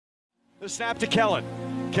The snap to Kellen.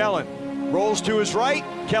 Kellen rolls to his right.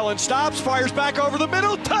 Kellen stops, fires back over the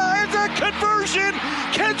middle. Ties a conversion.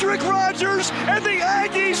 Kendrick Rogers and the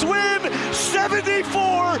Aggies win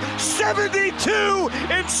 74-72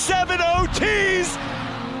 in 7 OTs.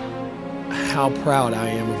 How proud I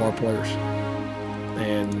am of our players.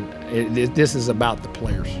 And this is about the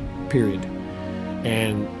players, period.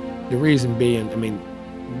 And the reason being, I mean,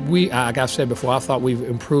 like I said before, I thought we've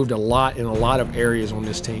improved a lot in a lot of areas on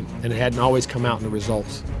this team, and it hadn't always come out in the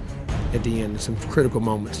results at the end, some critical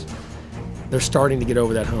moments. They're starting to get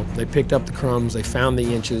over that hump. They picked up the crumbs, they found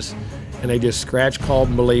the inches, and they just scratched, called,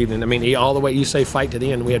 and believed. And I mean, all the way, you say fight to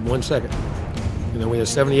the end, we had 1 second. You know, we had a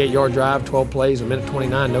 78-yard drive, 12 plays, a minute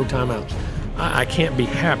 29, no timeouts. I can't be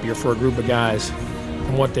happier for a group of guys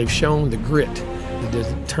and what they've shown, the grit, the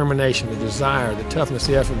determination, the desire, the toughness,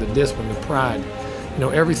 the effort, the discipline, the pride. You know,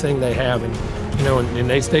 everything they have, and you know, and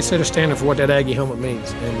they set a standard for what that Aggie helmet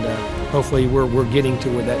means, and hopefully we're getting to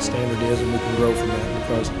where that standard is, and we can grow from that,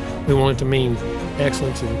 because we want it to mean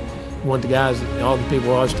excellence, and we want the guys, all the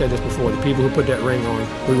people, I've said this before, the people who put that ring on,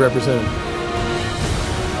 we represent them.